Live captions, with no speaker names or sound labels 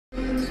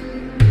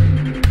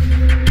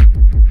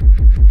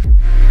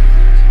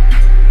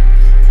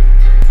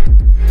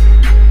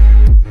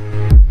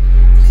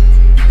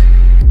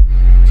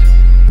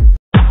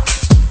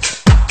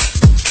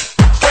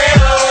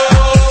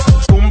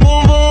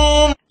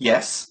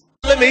Yes.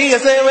 Let me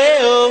say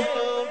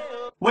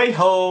well. Way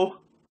ho.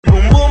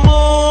 Boom boom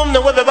boom.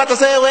 Now everybody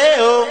say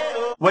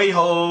well. Way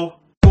ho.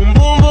 Boom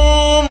boom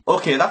boom.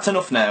 Okay, that's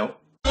enough now.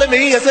 Let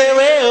me say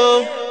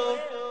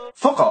well.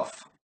 Fuck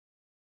off.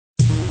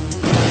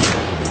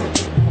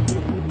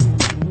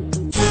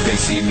 They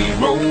see me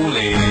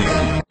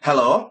rolling.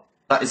 Hello,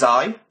 that is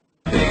I.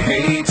 They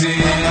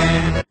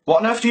hating. What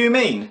on earth do you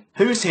mean?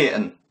 Who's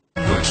hating?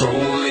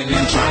 Patrolling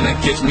and trying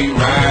to catch me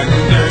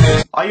riding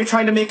dirty. Are you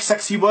trying to make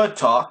sexy word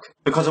talk?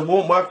 Because it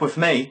won't work with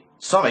me.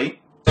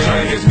 Sorry.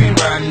 Trying to catch me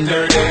riding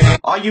dirty.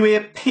 Are you a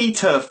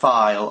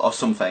pedophile or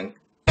something?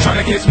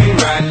 Trying to catch me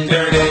riding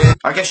dirty.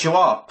 I guess you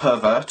are,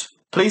 pervert.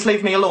 Please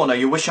leave me alone or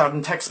you wish you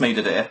hadn't texted me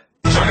today.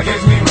 Trying to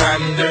catch me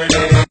riding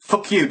dirty.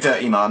 Fuck you,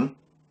 dirty man.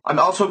 I'm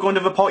also going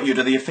to report you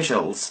to the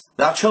officials.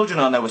 There are children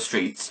on our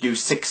streets, you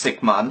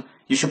sick man.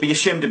 You should be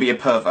ashamed to be a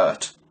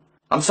pervert.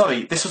 I'm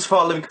sorry, this was for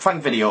a lyric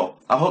prank video.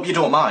 I hope you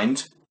don't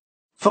mind.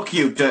 Fuck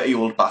you, dirty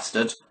old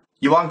bastard.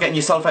 You aren't getting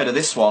yourself out of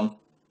this one.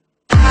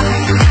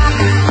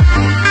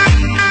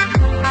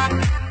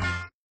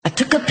 I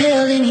took a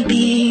pill in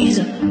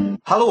Ibiza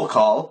Hello,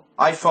 Carl.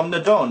 I'm from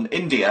Nadon,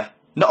 India.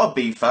 Not a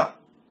beefer.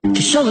 to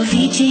show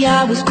Avicii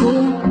I was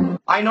cool.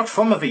 I'm not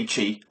from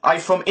Avicii. I'm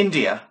from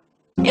India.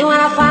 And when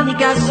I finally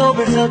got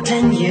sober, felt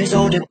 10 years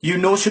older. You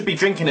know should be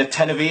drinking at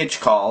 10 of age,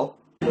 Carl.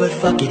 But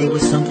fuck it, it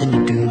was something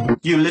to do.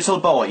 You little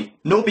boy.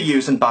 No be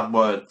using bad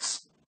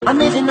words. I'm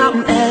living out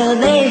in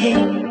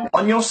LA.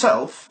 On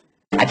yourself?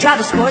 I drive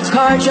a sports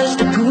car just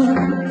to prove.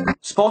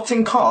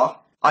 Sporting car?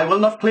 I will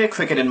not play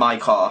cricket in my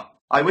car.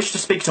 I wish to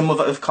speak to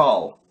mother of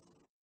Carl.